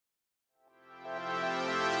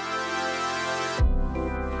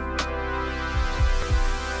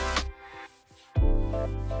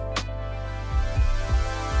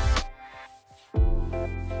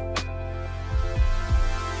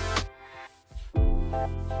Hello,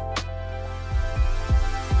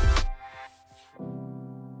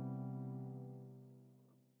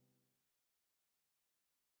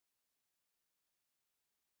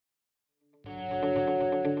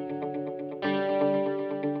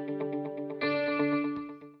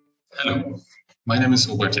 my name is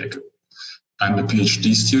Robert Jäckel. I'm a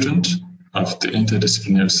PhD student of the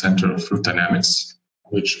Interdisciplinar Center of Fluid Dynamics,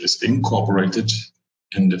 which is incorporated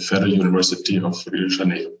in the Federal University of Rio de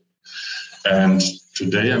Janeiro. And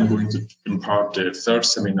today I'm going to impart the third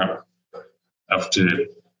seminar of the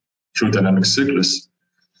Fluid Dynamics Cyclus.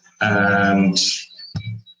 And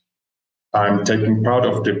I'm taking part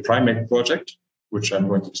of the PRIMATE project, which I'm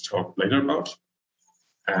going to talk later about.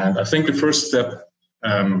 And I think the first step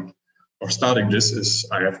for starting this is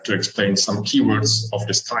I have to explain some keywords of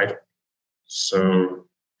this title. So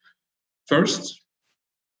first,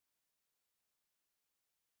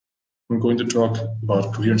 I'm going to talk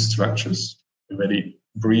about coherent structures, a very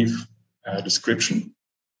brief description.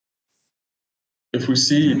 If we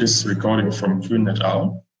see this recording from Kuhn et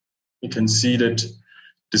al., we can see that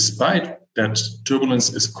despite that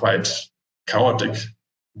turbulence is quite chaotic,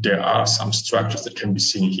 there are some structures that can be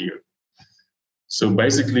seen here. So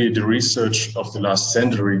basically, the research of the last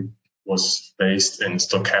century was based in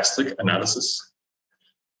stochastic analysis.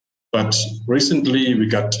 But recently, we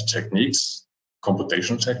got techniques,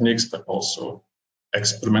 computational techniques, but also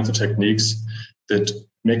experimental techniques that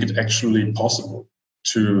make it actually possible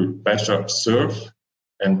to better observe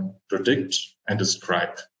and predict and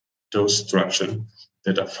describe those structures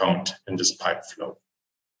that are found in this pipe flow.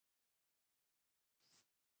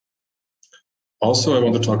 Also, I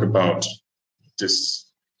want to talk about this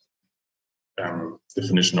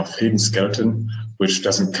definition of hidden skeleton, which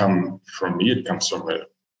doesn't come from me, it comes from a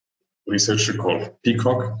researcher called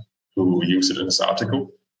Peacock, who used it in his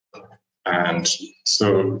article. And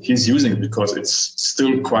so he's using it because it's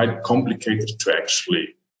still quite complicated to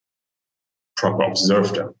actually properly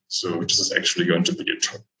observe them. So this is actually going to be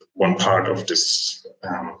one part of this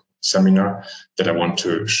seminar that I want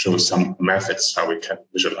to show some methods how we can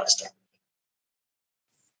visualize them.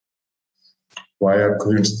 Why are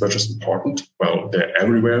coherent structures important? Well, they're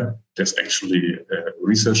everywhere. There's actually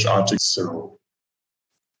research articles. So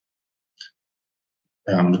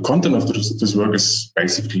the content of this work is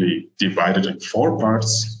basically divided in 4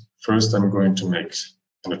 parts. First, I'm going to make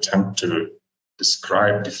an attempt to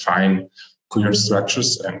describe, define coherent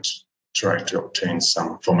structures and try to obtain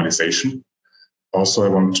some formalization. Also, I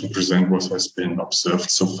want to present what has been observed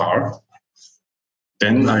so far.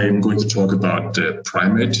 Then I am going to talk about the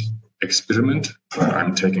PRIMATE experiment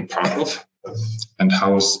I'm taking part of and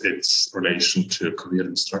how's its relation to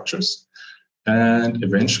coherent structures. And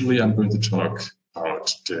eventually I'm going to talk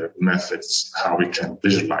about the methods, how we can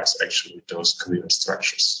visualize actually those coherent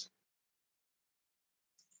structures.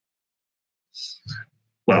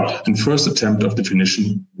 Well, in first attempt of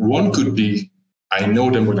definition, one could be, I know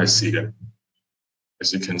them when I see them.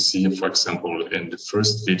 As you can see, for example, in the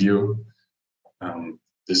first video,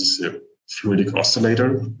 this is a fluidic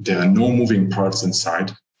oscillator. There are no moving parts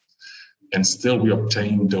inside, and still we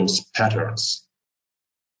obtain those patterns.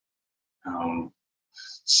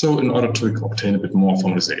 So in order to obtain a bit more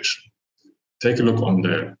formalization, take a look on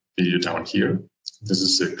the video down here. This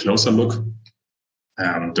is a closer look.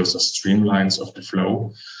 Those are streamlines of the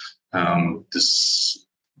flow. These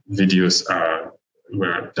videos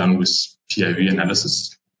were done with PIV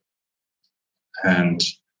analysis. And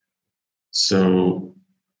so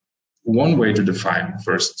one way to define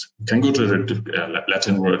first, you can go to the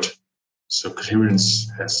Latin word. So coherence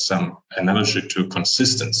has some analogy to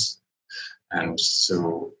consistence. And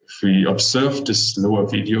so if we observe this lower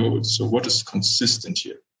video, so what is consistent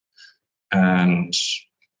here? And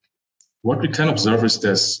what we can observe is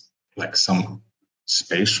there's like some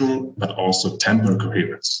spatial, but also temporal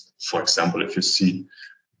coherence. For example, if you see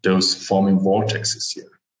those forming vortexes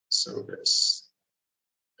here. So there's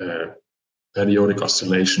periodic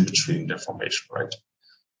oscillation between their formation, right?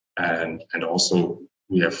 And also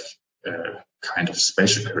we have kind of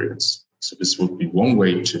spatial coherence. So this would be one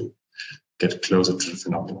way to get closer to the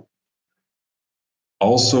phenomenon.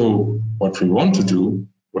 Also, what we want to do,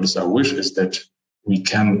 what is our wish, is that we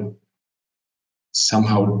can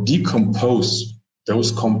somehow decompose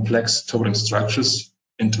those complex turbulent structures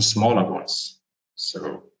into smaller ones.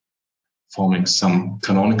 So forming some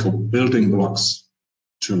canonical building blocks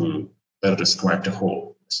to better describe the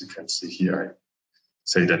whole. As you can see here, I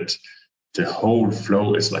say that the whole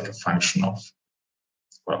flow is like a function of,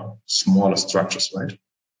 well, smaller structures, right?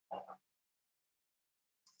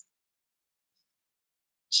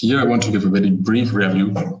 Here I want to give a very brief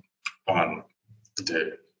review on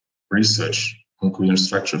the research on coherent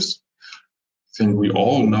structures. I think we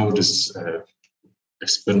all know this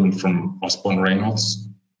experiment from Osborne-Reynolds,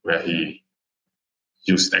 where he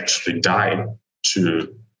used actually dye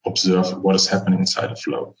to observe what is happening inside a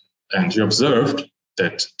flow. And he observed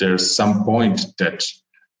that there's some point that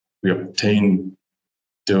we obtain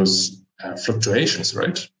those fluctuations,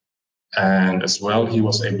 right? And as well, he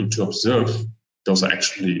was able to observe, those are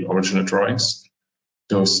actually original drawings,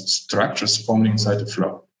 those structures forming inside the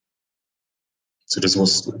flow. So this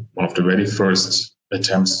was one of the very first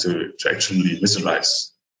attempts to actually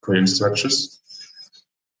visualize coherent structures.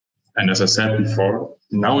 And as I said before,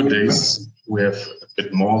 nowadays we have a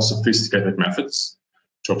bit more sophisticated methods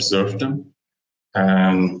to observe them.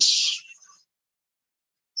 And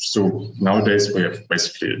so nowadays we have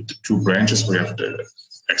basically the two branches. We have the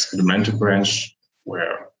experimental branch,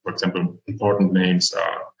 where, for example, important names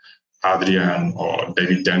are Adrian or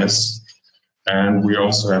David Dennis. And we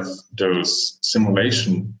also have those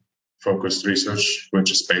simulation-focused research,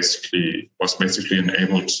 which is was basically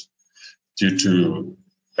enabled due to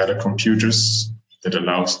better computers that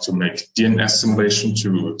allows to make DNS simulation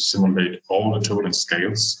to simulate all the turbulent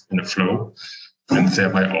scales in a flow, and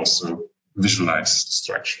thereby also visualize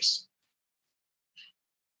structures.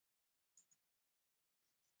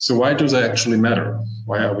 So why do they actually matter?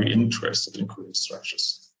 Why are we interested in coherent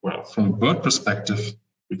structures? Well, from a bird perspective,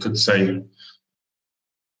 we could say,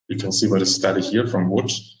 you can see by the study here from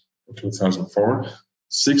Wood in 2004,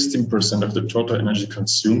 16% of the total energy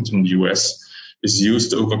consumed in the US is used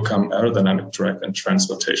to overcome aerodynamic drag and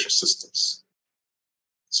transportation systems.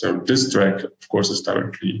 So this drag, of course, is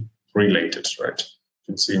directly related, right? You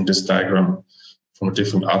can see in this diagram from a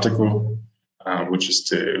different article, which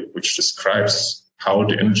describes how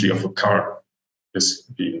the energy of a car is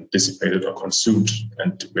being dissipated or consumed.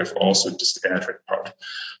 And we have also this air drag part.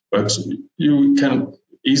 But you can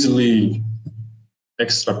easily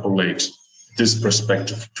extrapolate this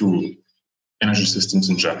perspective to energy systems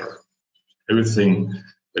in general. Everything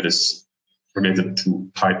that is related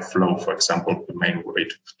to pipe flow, for example, the main way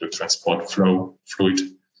to transport fluid,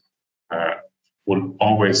 will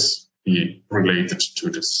always be related to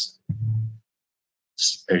this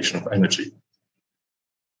dissipation of energy.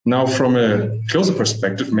 Now, from a closer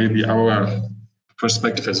perspective, maybe our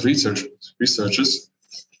perspective as researchers,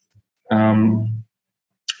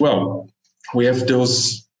 well, we have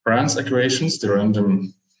those Brand's equations, the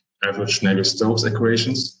random average Navier-Stokes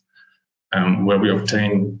equations, where we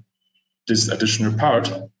obtain this additional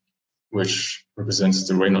part, which represents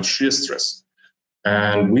the Reynolds shear stress.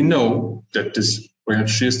 And we know that this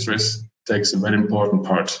Reynolds shear stress takes a very important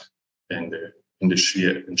part in the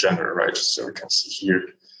shear in general, right? So we can see here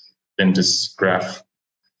in this graph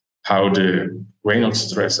how the Reynolds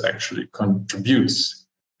stress actually contributes,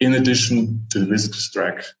 in addition to the viscous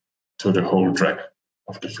drag, to the whole drag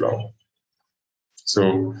of the flow.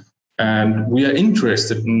 So, and we are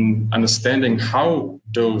interested in understanding how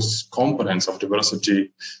those components of the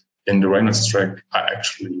velocity in the Reynolds drag are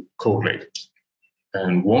actually correlated.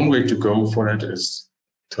 And one way to go for it is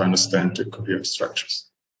to understand the coherent structures.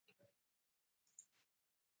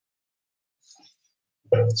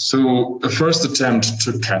 So the first attempt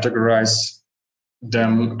to categorize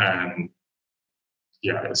them, and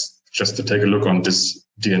yeah, is just to take a look on this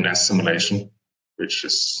DNS simulation, which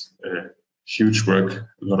is huge work, a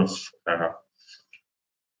lot of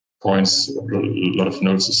points, a lot of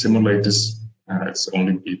nodes to simulate this. It's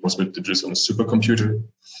only possible to do this on a supercomputer.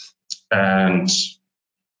 And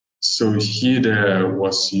so here there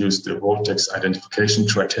was used the vortex identification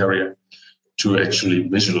criteria to actually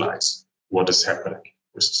visualize what is happening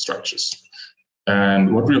with the structures.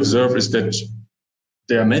 And what we observe is that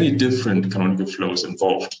there are many different canonical flows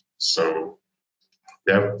involved. So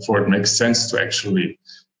therefore it makes sense to actually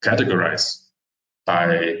categorize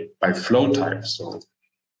by flow type. So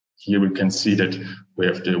here we can see that we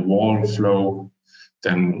have the wall flow,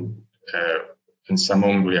 then in some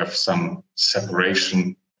moment we have some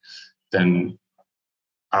separation, then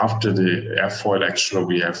after the airfoil actually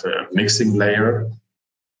we have a mixing layer,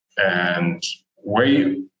 and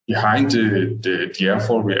way behind the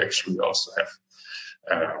airfoil we actually also have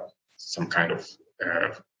some kind of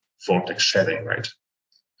vortex shedding, right?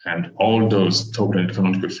 And all those total and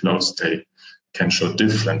canonical flows, they can show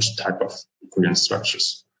different type of coherent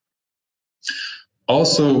structures.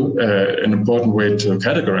 Also, an important way to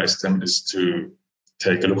categorize them is to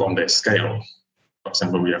take a look on their scale. For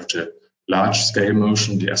example, we have the large scale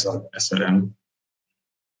motion, the SLM,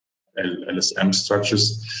 LSM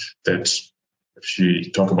structures, that if you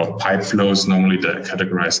talk about pipe flows, normally they're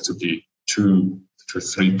categorized to be 2 to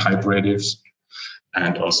 3 pipe radius,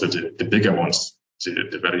 and also the bigger ones,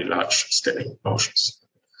 the very large scale motions.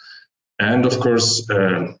 And of course,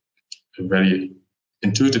 a very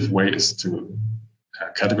intuitive way is to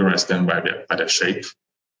categorize them by their shape,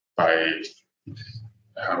 by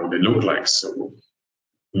how they look like. So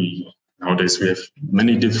nowadays we have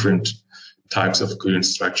many different types of coherent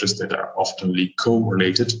structures that are often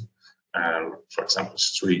correlated. For example,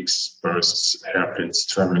 streaks, bursts, hairpins,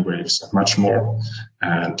 traveling waves, and much more.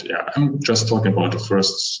 And yeah, I'm just talking about the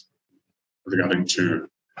first regarding to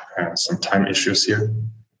some time issues here.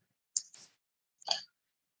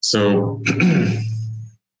 So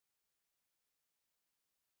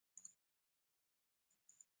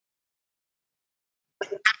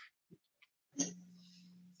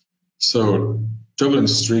turbulent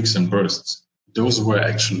streaks and bursts, those were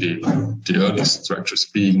actually the earliest structures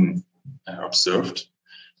being observed.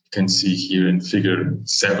 You can see here in figure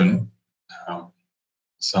 7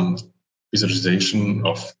 some visualization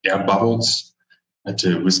of air bubbles at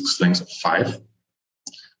a viscous length of 5.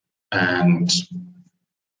 And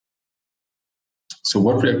so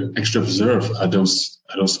what we actually observe are those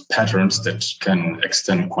patterns that can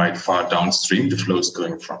extend quite far downstream. The flow is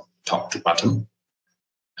going from top to bottom,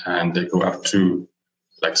 and they go up to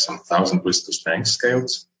like some 1,000 viscous length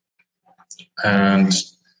scales. And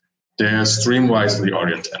they're streamwisely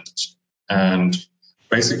oriented. And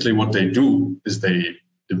basically what they do is they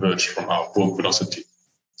diverge from our bulk velocity.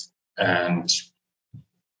 And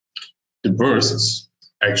the bursts,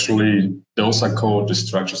 actually, those are called the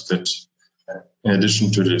structures that, in addition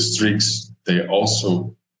to the streaks, they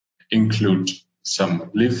also include some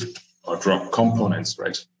lift or drop components,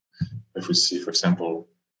 right? If we see, for example,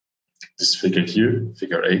 this figure here,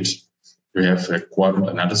 figure 8, we have a quadrant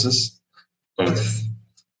analysis of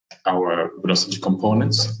our velocity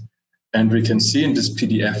components. And we can see in this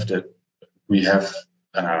PDF that we have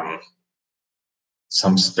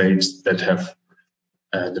some states that have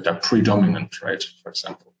that are predominant, right? For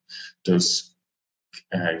example, those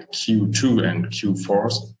Q2 and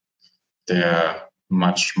Q4s, they are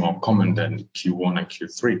much more common than Q1 and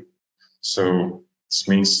Q3. So this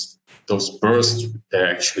means those bursts,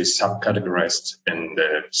 they're actually subcategorized in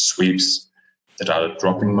the sweeps that are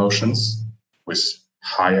dropping motions with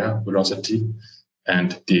higher velocity,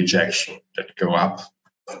 and the ejection that go up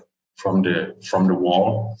from the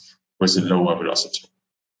wall with a lower velocity.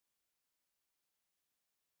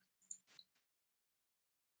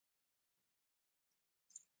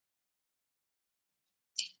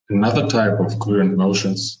 Another type of coherent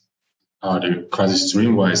motions are the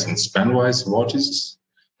quasi-streamwise and spanwise vortices,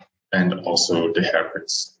 and also the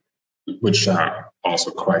hairpins, which are also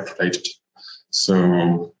quite related.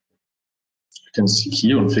 So you can see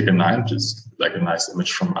here on figure 9, just like a nice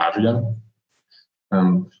image from Adrian.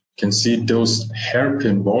 You can see those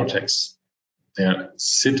hairpin vortex. They're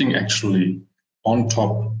sitting actually on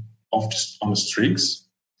top of the streaks,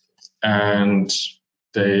 and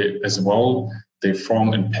they they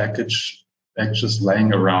form in packages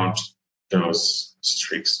laying around those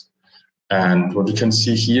streaks. And what you can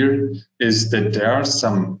see here is that there are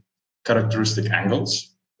some characteristic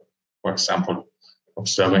angles. For example,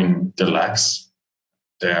 observing the legs,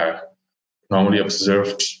 they're normally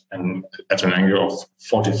observed at an angle of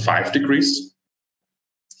 45 degrees.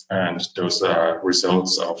 And those are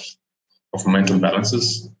results of momentum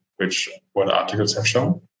balances, which what articles have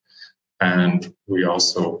shown. And we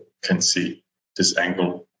also can see this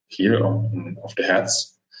angle here of the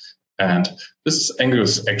heads. And this angle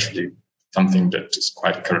is actually something that is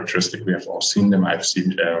quite characteristic. We have all seen them. I've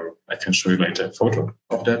seen, I can show you later a photo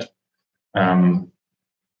of that.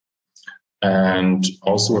 And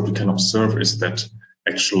also what we can observe is that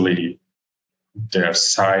actually their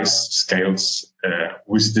size scales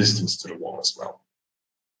with distance to the wall as well.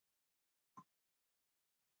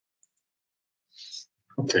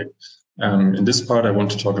 Okay, in this part I want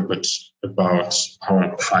to talk a bit about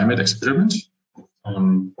our primate experiment.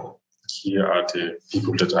 Here are the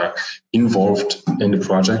people that are involved in the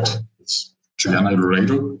project. It's Giuliana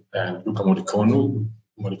Loredo and Luca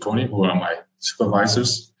Moriconi, who are my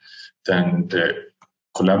supervisors. Then the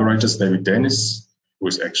collaborators, David Dennis, who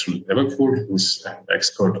is actually Liverpool, who's an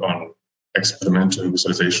expert on experimental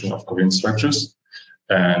visualization of coherent structures,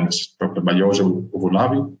 and Dr. Bayoja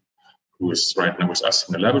Ovulabi, who is right now with us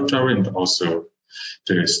in the laboratory, and also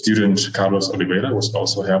the student Carlos Oliveira was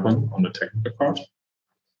also helping on the technical part.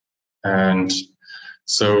 And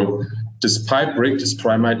so this pipe rig, this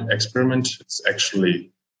primate experiment, it's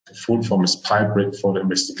actually, the full form is pipe rig for the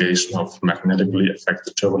investigation of magnetically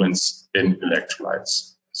affected turbulence in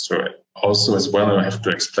electrolytes. So also as well, I have to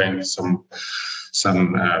explain some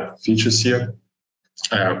features here.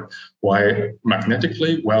 Why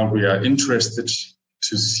magnetically? Well, we are interested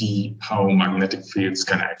to see how magnetic fields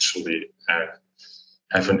can actually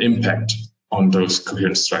have an impact on those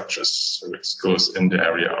coherent structures. So it goes in the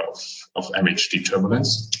area of MHD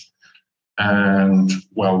turbulence. And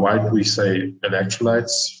well, why do we say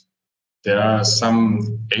electrolytes? There are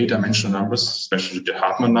some 8-dimensional numbers, especially the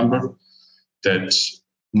Hartmann number, that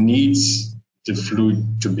needs the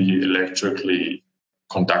fluid to be electrically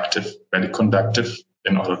conductive, very conductive,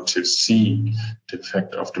 in order to see the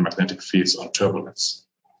effect of the magnetic fields on turbulence.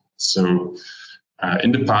 So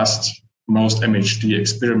in the past, most MHD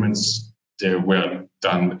experiments, they were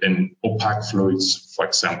done in opaque fluids, for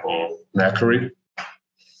example, mercury.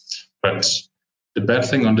 But the bad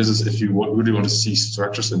thing on this is if you really want to see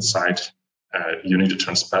structures inside, you need a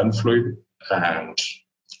transparent fluid. And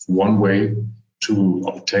one way to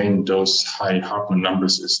obtain those high Hartmann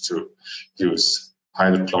numbers is to use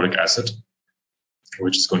hydrochloric acid,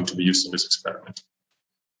 which is going to be used in this experiment.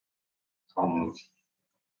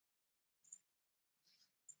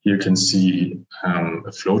 Here you can see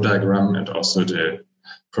a flow diagram and also the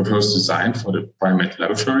proposed design for the primate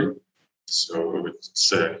laboratory. So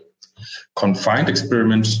it's a confined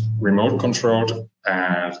experiment, remote controlled,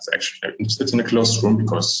 and it's in a closed room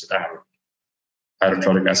because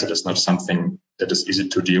hydrochloric acid is not something that is easy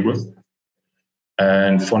to deal with.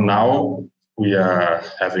 And for now, we are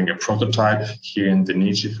having a prototype here in the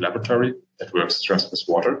NIDF laboratory that works just with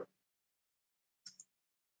water.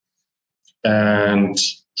 And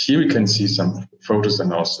here we can see some photos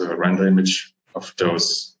and also a render image of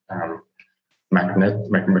those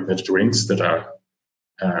magnetic rings that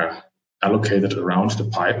are allocated around the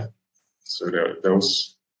pipe. So there are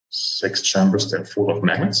those 6 chambers, they're full of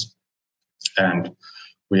magnets. And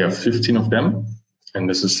we have 15 of them. And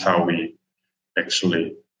this is how we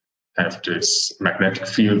actually have this magnetic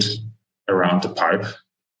field around the pipe.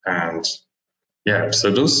 And yeah, so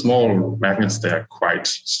those small magnets, they are quite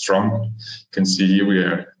strong. You can see here we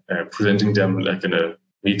are presenting them like in a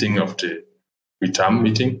meeting of the VITAM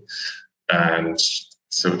meeting. And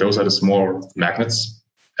so those are the small magnets.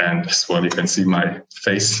 And as well, you can see my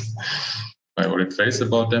face, my old face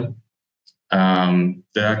about them.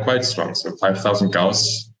 They are quite strong, so 5,000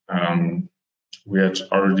 Gauss. We had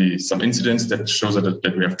already some incidents that shows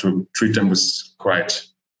that we have to treat them with quite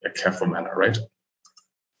a careful manner, right?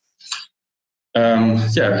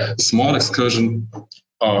 Yeah, a small excursion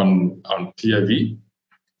on PIV,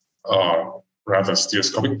 or rather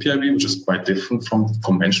stereoscopic PIV, which is quite different from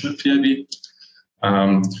conventional PIV.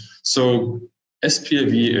 So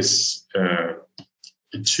SPIV is a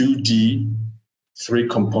 2D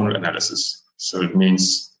 3-component analysis. So it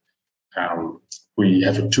means we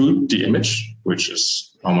have a 2D image, which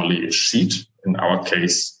is normally a sheet. In our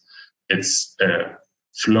case, it's a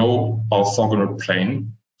flow orthogonal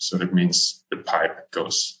plane. So that means the pipe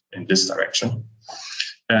goes in this direction.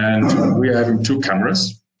 And we are having 2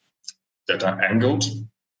 cameras that are angled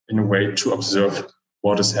in a way to observe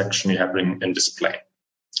what is actually happening in this plane.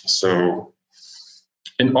 So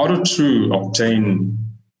in order to obtain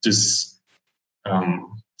this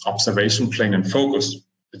observation plane in focus,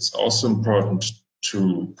 it's also important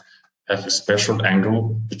to have a special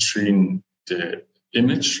angle between the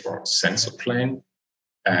image or sensor plane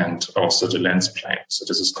and also the lens plane. So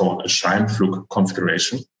this is called a Scheimpflug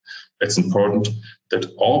configuration. It's important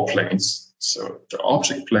that all planes, so the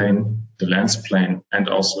object plane, the lens plane, and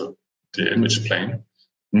also the image plane,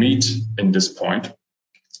 meet in this point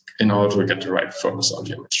in order to get the right focus on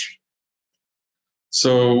the image.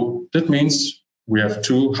 So that means we have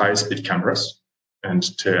 2 high-speed cameras, and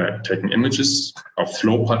they're taking images of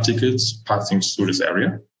flow particles passing through this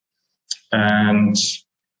area. And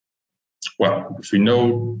well, if we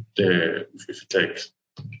know if we take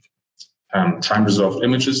time-resolved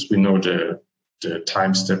images, we know the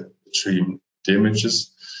time step between the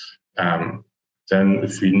images. Then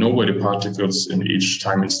if we know where the particles in each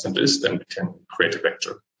time instant is, then we can create a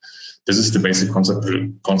vector. This is the basic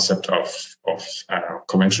concept of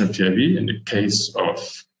conventional PIV. In the case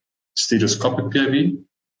of stereoscopic PIV,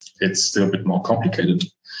 it's still a bit more complicated.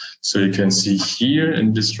 So you can see here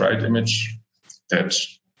in this right image that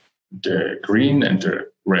the green and the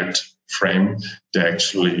red frame, they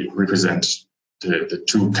actually represent the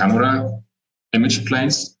 2 camera image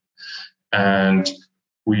planes. And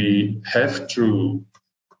we have to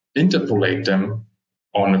interpolate them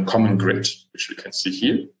on a common grid, which we can see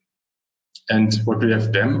here. And what we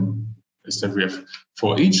have then is that we have,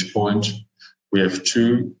 for each point, we have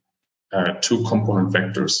 2 component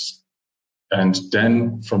vectors. And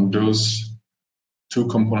then from those 2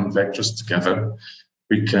 component vectors together,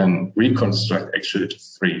 we can reconstruct actually the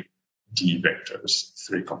 3D vectors,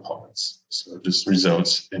 3 components. So this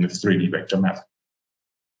results in a 3D vector map.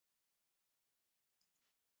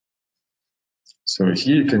 So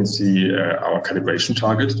here you can see our calibration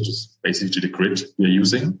target, which is basically the grid we're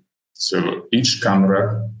using. So each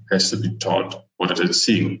camera has to be taught what it is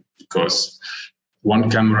seeing, because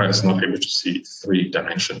one camera is not able to see 3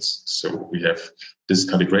 dimensions. So we have this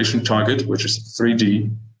calibration target, which is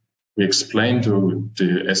 3D. We explain to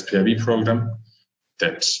the SPIV program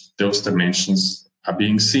that those dimensions are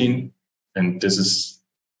being seen, and this is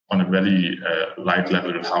on a very light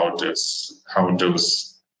level how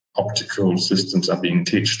those optical systems are being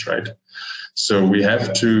taught, right? So we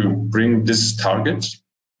have to bring this target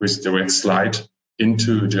with the red slide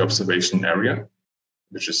into the observation area,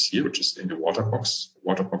 which is here, which is in the water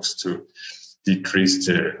box to decrease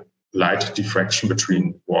the light diffraction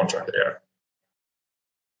between water and air.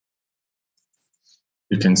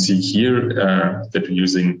 You can see here that we're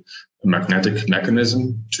using a magnetic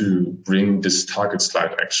mechanism to bring this target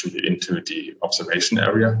slide actually into the observation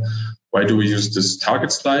area. Why do we use this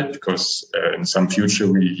target slide? Because in some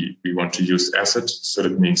future we want to use acid, so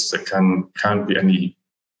that means there can't be any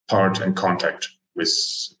part in contact with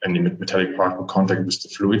any metallic part in contact with the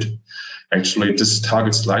fluid. Actually, this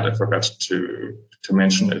target slide, I forgot to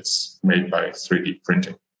mention, it's made by 3D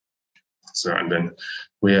printing. So, and then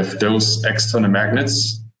we have those external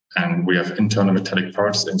magnets, and we have internal metallic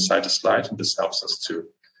parts inside the slide, and this helps us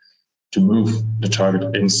to move the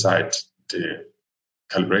target inside the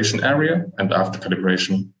calibration area, and after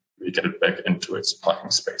calibration, we get it back into its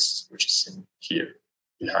parking space, which is in here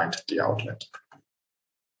behind the outlet.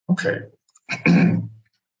 Okay.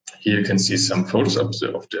 Here you can see some photos of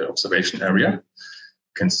the observation area.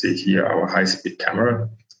 You can see here our high-speed camera,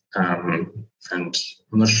 and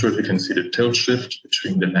I'm not sure if you can see the tilt shift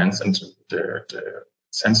between the lens and the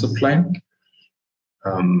sensor plane.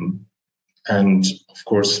 And of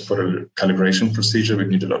course, for the calibration procedure, we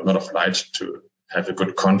need a lot of light to have a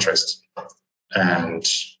good contrast. And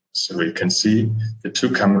so you can see the 2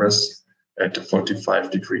 cameras at a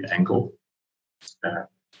 45-degree angle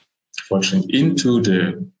watching into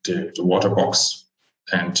the water box,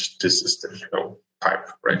 and this is the flow pipe,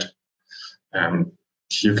 right?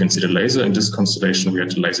 Here you can see the laser. In this constellation, we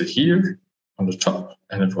had the laser here on the top,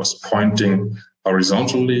 and it was pointing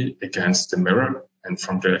horizontally against the mirror, and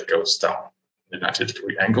from there it goes down the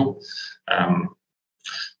 90-degree angle.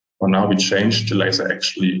 Well, now we changed the laser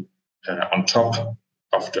actually on top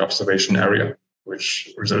of the observation area,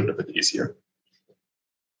 which resulted a bit easier.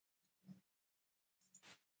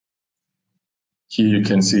 Here you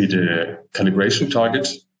can see the calibration target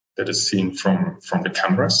that is seen from the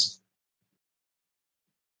cameras.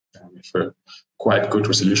 With a quite good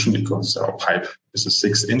resolution, because our pipe is a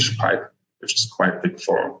 6-inch pipe, which is quite big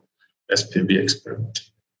for SPIV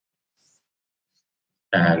experiment.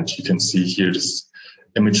 And you can see here this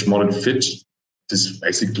image model fit. This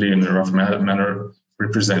basically, in a rough manner,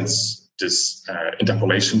 represents this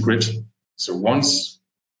interpolation grid. So once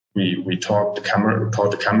we taught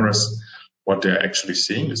the cameras what they're actually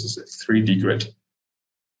seeing, this is a 3D grid,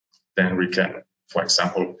 then we can, for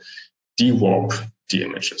example, dewarp the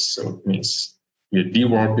images. So it means we are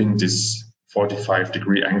dewarping this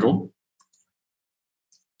 45-degree angle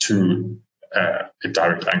to a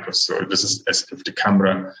direct angle. So this is as if the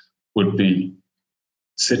camera would be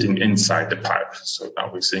sitting inside the pipe. So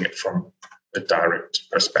now we're seeing it from a direct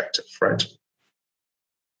perspective, right?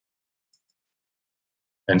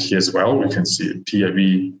 And here as well, we can see a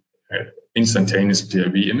PIV, instantaneous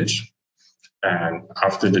PIV image. And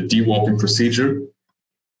after the dewarping procedure,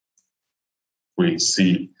 we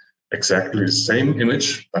see exactly the same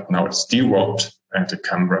image, but now it's dewarped and the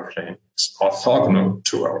camera plane is orthogonal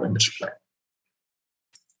to our image plane.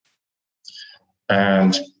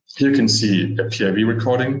 And here you can see a PIV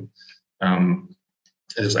recording.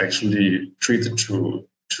 It is actually treated to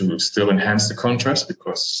still enhance the contrast,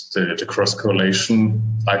 because the cross-correlation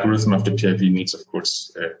algorithm of the PIV needs, of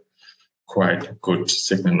course, quite good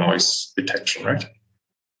signal noise detection, right?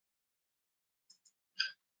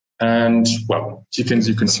 And well, you can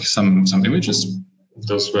see some images.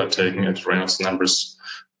 Those were taken at Reynolds numbers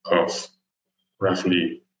of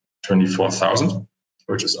roughly 24,000,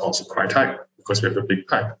 which is also quite high because we have a big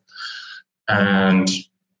pipe. And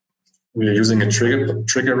we are using a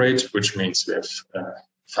trigger rate, which means we have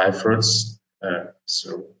 5 hertz,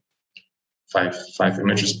 so five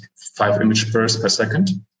image bursts per second.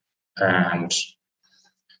 And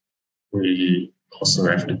we also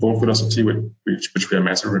have the bulk velocity, which we are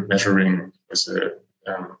measuring with a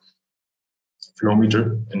flow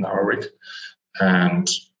meter in our rig. And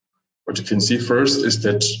what you can see first is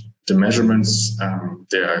that the measurements,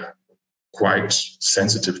 they are quite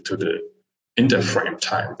sensitive to the interframe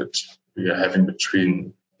time that we are having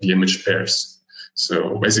between the image pairs.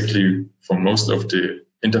 So basically, for most of the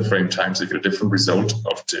interframe times, you get a different result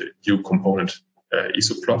of the U component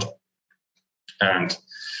isoplot. And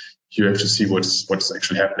you have to see what's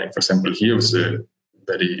actually happening. For example, here is a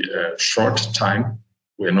very short time.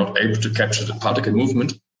 We're not able to capture the particle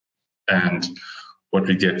movement. And what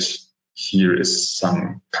we get here is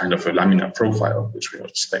some kind of a laminar profile, which we don't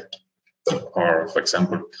expect. Or, for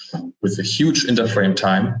example, with a huge interframe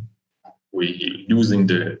time, we're losing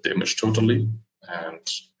the image totally and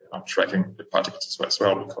not tracking the particles as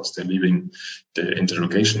well because they're leaving the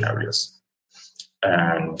interrogation areas.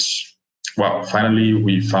 And well, finally,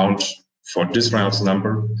 we found for this Reynolds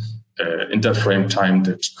number interframe time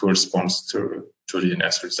that corresponds to the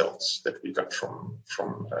NS results that we got from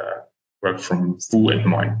Wu and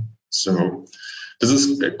MEng. So this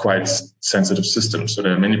is a quite sensitive system. So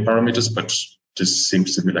there are many parameters, but this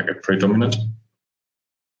seems to be like a predominant.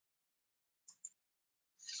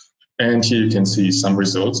 And here you can see some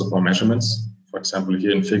results of our measurements. For example,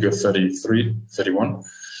 here in figure 31,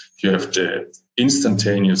 you have the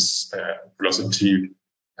instantaneous velocity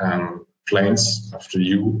planes of the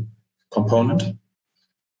U component.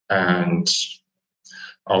 And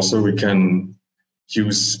also we can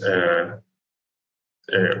use a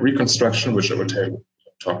reconstruction, which I will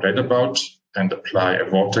talk later about, and apply a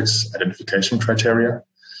vortex identification criteria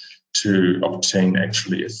to obtain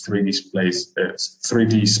actually a 3D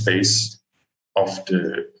space of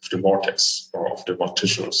the vortex or of the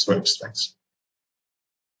vorticial swirling strengths.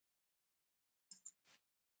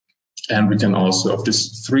 And we can also, of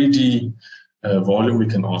this 3D volume, we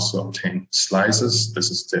can also obtain slices. This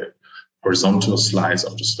is the horizontal slice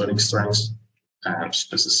of the swirling strengths, and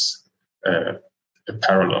this is a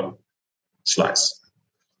parallel slice.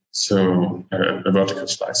 So a vertical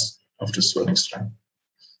slice of the swirling strength.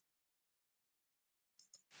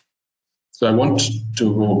 So I want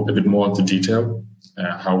to go a bit more into detail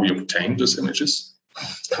how we obtain those images,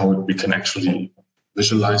 how we can actually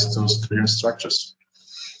visualize those coherent structures.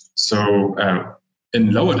 So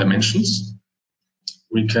in lower dimensions,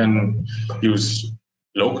 we can use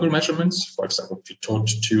local measurements, for example, pitot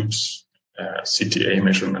tubes, CTA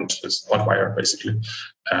measurement is hot wire basically,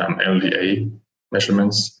 LDA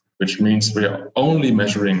measurements, which means we are only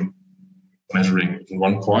measuring in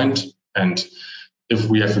one point, and if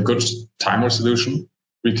we have a good time resolution,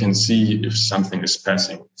 we can see if something is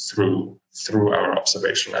passing through our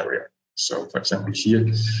observation area. So, for example, here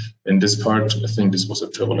in this part, I think this was a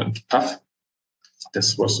turbulent path.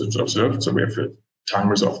 This was observed, so we have a time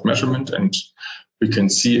resolved measurement, and we can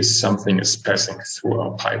see if something is passing through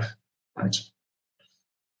our pipe, right?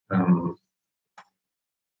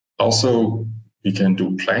 Also, we can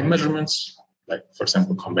do plane measurements, like, for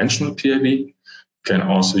example, conventional PIV. We can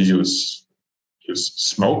also use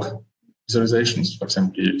smoke visualizations. For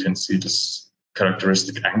example, you can see this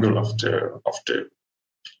characteristic angle of the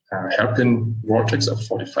hairpin vortex of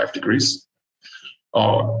 45 degrees.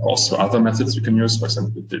 Or also other methods you can use, for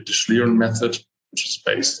example, the Schlieren method, which is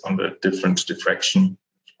based on the different diffraction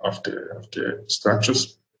of the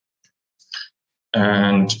structures.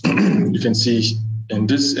 And you can see in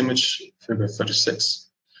this image, figure 36,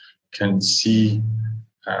 you can see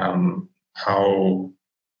how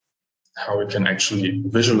we can actually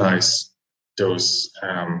visualize those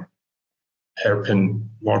hairpin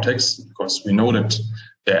vortex, because we know that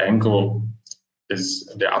the angle is,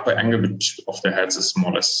 the upper angle of the heads is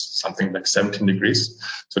more or less something like 17 degrees.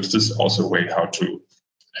 So this is also a way how to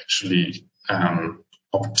actually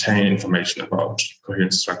obtain information about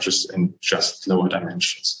coherent structures in just lower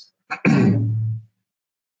dimensions.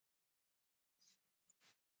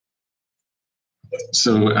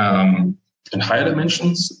 So in higher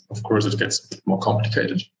dimensions, of course, it gets a bit more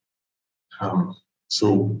complicated.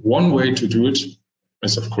 So one way to do it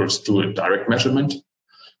is, of course, do a direct measurement.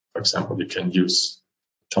 For example, you can use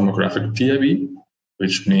tomographic PIV,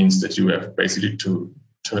 which means that you have basically to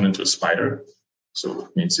turn into a spider. So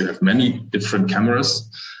it means you have many different cameras.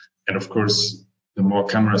 And of course, the more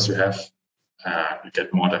cameras you have, you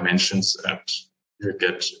get more dimensions and you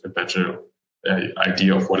get a better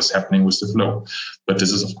idea of what is happening with the flow. But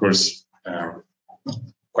this is, of course,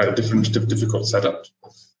 quite a difficult setup.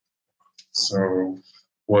 So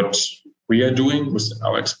what we are doing with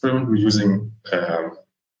our experiment, we're using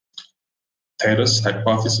Taylor's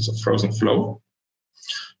hypothesis of frozen flow,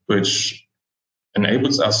 which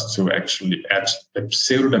enables us to actually add a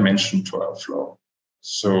zero dimension to our flow.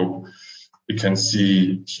 So we can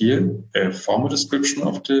see here a formal description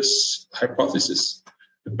of this hypothesis.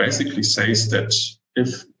 It basically says that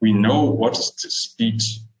if we know what is the speed,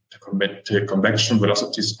 the convection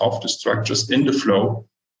velocities of the structures in the flow,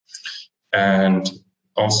 and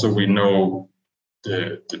also we know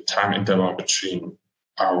the time interval between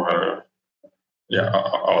our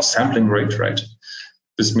sampling rate, right?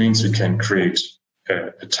 This means we can create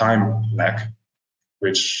a time lag,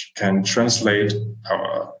 which can translate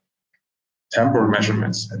our temporal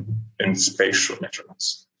measurements in spatial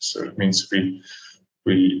measurements. So it means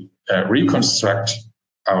we reconstruct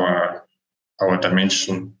our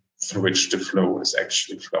dimension through which the flow is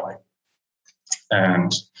actually flowing.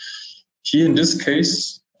 And here in this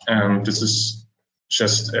case, this is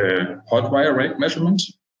just a hot wire rate measurement,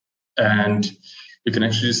 and you can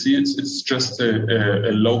actually see it's just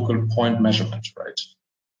a local point measurement, right?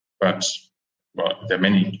 But well, there are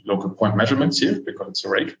many local point measurements here because it's a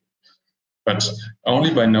rake. But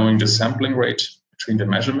only by knowing the sampling rate between the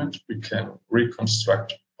measurement, we can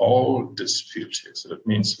reconstruct all this field here. So that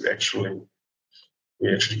means we actually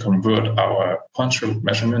convert our punctual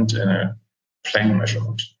measurement in a plane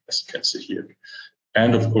measurement, as you can see here.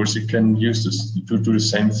 And of course, you can use this to do the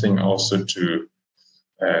same thing also to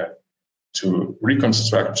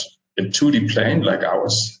reconstruct a 2D plane like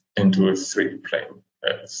ours into a 3D plane,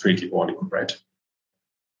 3D volume, right?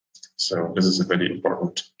 So this is a very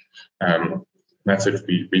important method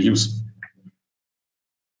we use.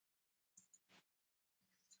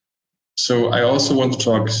 So I also want to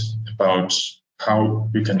talk about how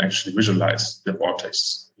we can actually visualize the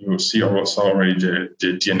vortex. You see also already the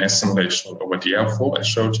DNS simulation over the L4 I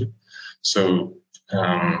showed you. So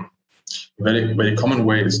very common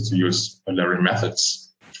way is to use Eulerian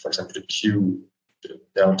methods. For example, the Q, the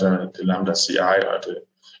delta, the lambda CI, or the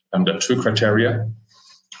lambda 2 criteria.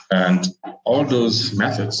 And all those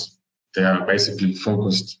methods, they are basically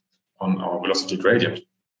focused on our velocity gradient.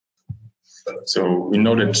 So we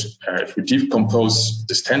know that if we decompose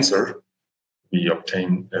this tensor, we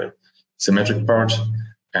obtain the symmetric part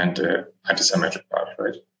and the antisymmetric part,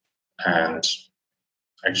 right? And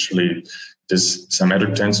actually, this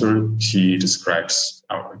symmetric tensor, he describes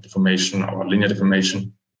our deformation, our linear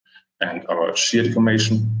deformation, and our shear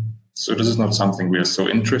deformation. So this is not something we are so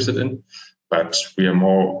interested in, but we are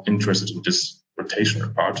more interested in this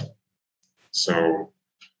rotational part. So,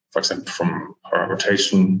 for example, from our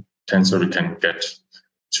rotation tensor, we can get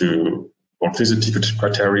to vorticity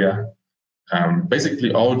criteria.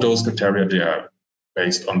 Basically, all those criteria, they are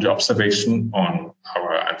based on the observation on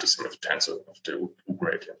our antisymmetric tensor of the U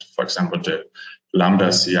gradient. For example, the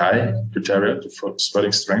lambda CI criteria, the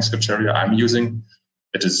swelling strength criteria I'm using,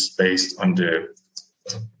 it is based on the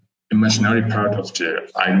imaginary part of the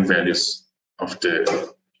eigenvalues of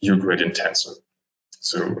the U gradient tensor.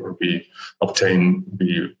 So we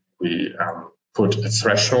put a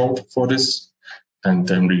threshold for this, and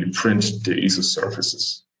then we print the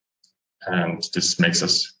isosurfaces. And this makes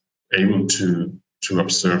us able to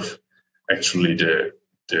observe actually the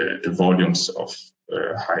volumes of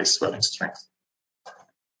high swelling strength.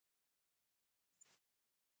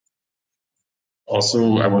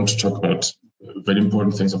 Also, I want to talk about very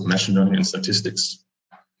important things of machine learning and statistics.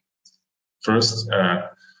 First,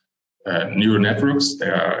 neural networks,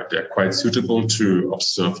 they're quite suitable to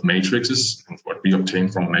observe matrices, and what we obtain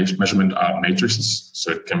from measurement are matrices.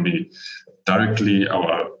 So it can be directly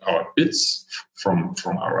our bits from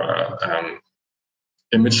our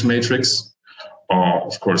image matrix, or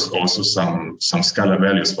of course also some scalar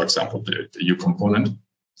values, for example, the U component.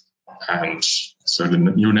 And so the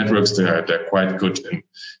neural networks, they're quite good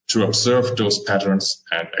to observe those patterns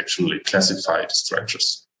and actually classify the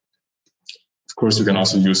structures. Of course, you can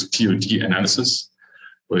also use POD analysis,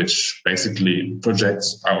 which basically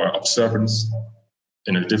projects our observance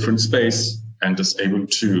in a different space and is able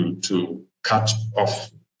to cut off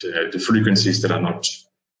the frequencies that are not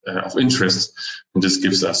of interest. And this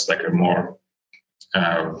gives us like a more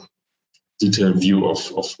detailed view of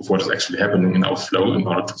what is actually happening in our flow in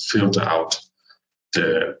order to filter out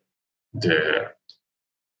the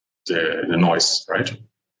noise, right?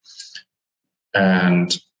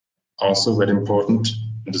 And also very important,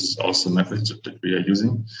 and this is also a method that we are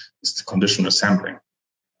using, is the conditional sampling.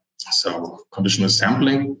 So conditional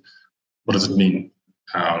sampling, what does it mean?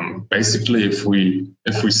 Basically, if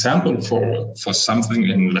we sample for something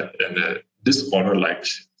in a disorder like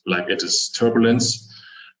it is turbulence,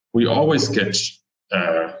 we always get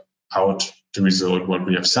out the result what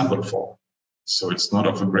we have sampled for. So it's not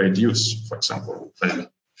of a great use. For example, if I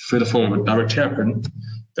fill for with direct hairpin,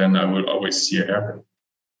 then I will always see a hairpin.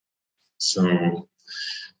 So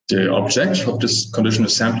the objective of this conditional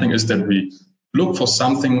sampling is that we look for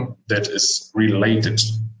something that is related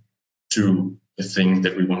to the thing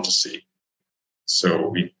that we want to see. So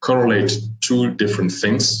we correlate two different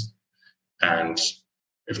things, and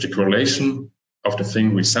if the correlation of the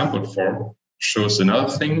thing we sampled for shows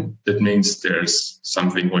another thing, that means there's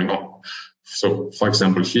something going on. So, for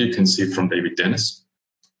example, here you can see from David Dennis.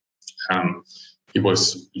 He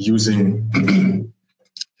was using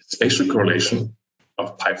spatial correlation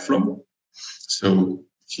of pipe flow. So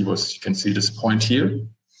you can see this point here,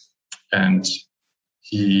 and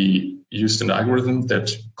he used an algorithm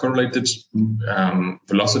that correlated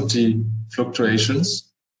velocity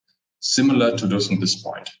fluctuations similar to those on this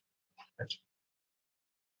point. Right?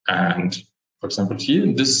 And for example, here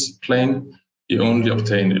in this plane, you only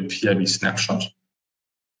obtain a PIV snapshot.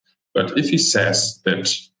 But if he says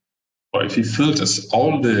that, or if he filters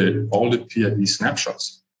all the PIV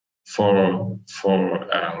snapshots for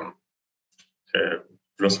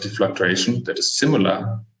velocity fluctuation that is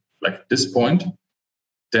similar, like this point,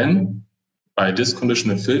 then by this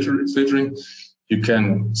conditional filtering, you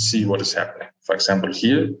can see what is happening. For example,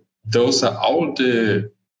 here, those are all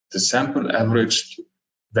the sample averaged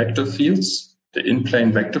vector fields, the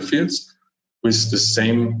in-plane vector fields with the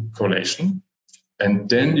same correlation. And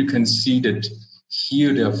then you can see that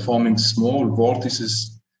here they are forming small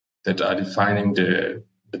vortices that are defining the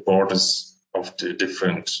borders of the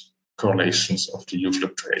different correlations of the U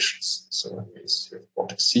fluctuations. So it means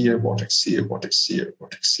vortex here, vortex here, vortex here,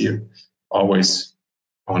 vortex here, always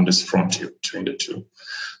on this frontier between the two.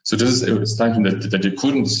 So this is something that you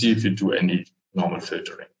couldn't see if you do any normal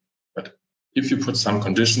filtering. But if you put some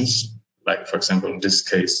conditions, like for example in this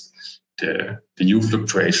case, the U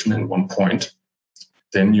fluctuation in one point,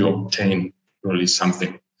 then you obtain really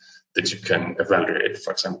something that you can evaluate.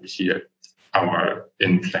 For example, here, our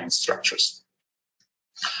in-plane structures.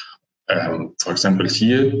 For example,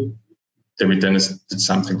 here, David Dennis did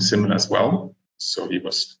something similar as well. So he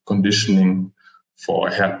was conditioning for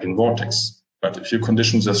a hairpin vortex. But if you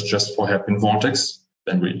condition this just for hairpin vortex,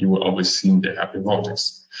 then you will always see the hairpin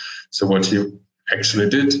vortex. So what he actually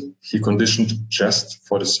did, he conditioned just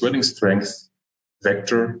for the swelling strength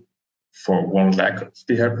vector for one leg of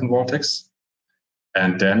the hairpin vortex.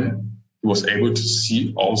 And then he was able to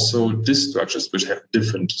see also these structures which have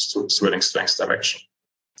different swelling strength direction.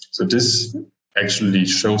 So this actually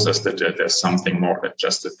shows us that there's something more than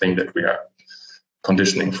just the thing that we are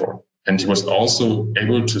conditioning for. And he was also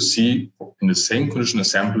able to see in the same conditional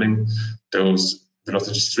sampling those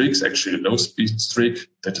velocity streaks, actually a low speed streak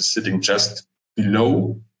that is sitting just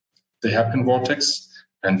below the hairpin vortex,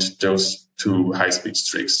 and those two high speed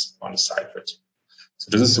streaks on the side of it. So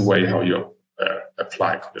this is the way how you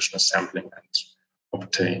apply conditional sampling and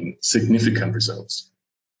obtain significant results.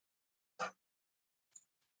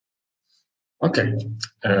 Okay.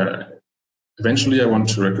 Eventually, I want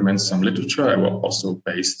to recommend some literature I will also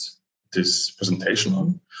based this presentation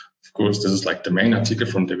on. Of course, this is like the main article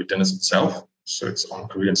from David Dennis itself. So it's on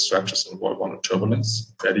coherent structures in Wall 1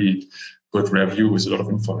 turbulence. Very good review with a lot of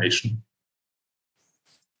information.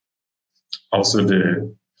 Also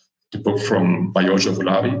the book from Bayojo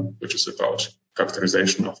Vulavi, which is about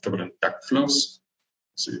characterization of turbulent duct flows.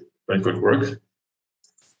 It's a very good work.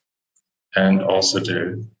 And also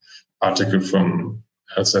the article from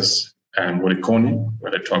Elsass and Morricone,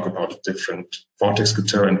 where they talk about different vortex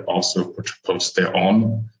criteria and also propose their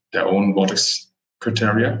own vortex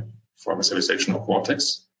criteria for visualization of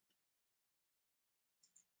vortex.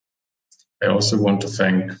 I also want to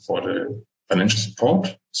thank for the financial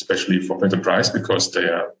support, especially for Peter Price, because they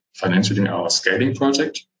are financing our scaling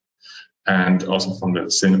project, and also from the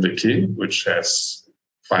CNBK, which has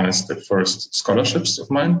financed the first scholarships of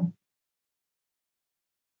mine.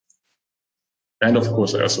 And of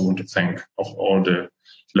course, I also want to thank of all the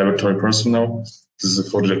laboratory personnel. This is a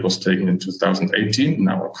photo that was taken in 2018 in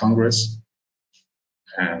our Congress.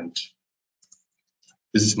 And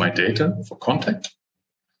this is my data for contact.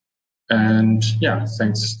 And yeah,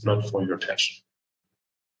 thanks a lot for your attention.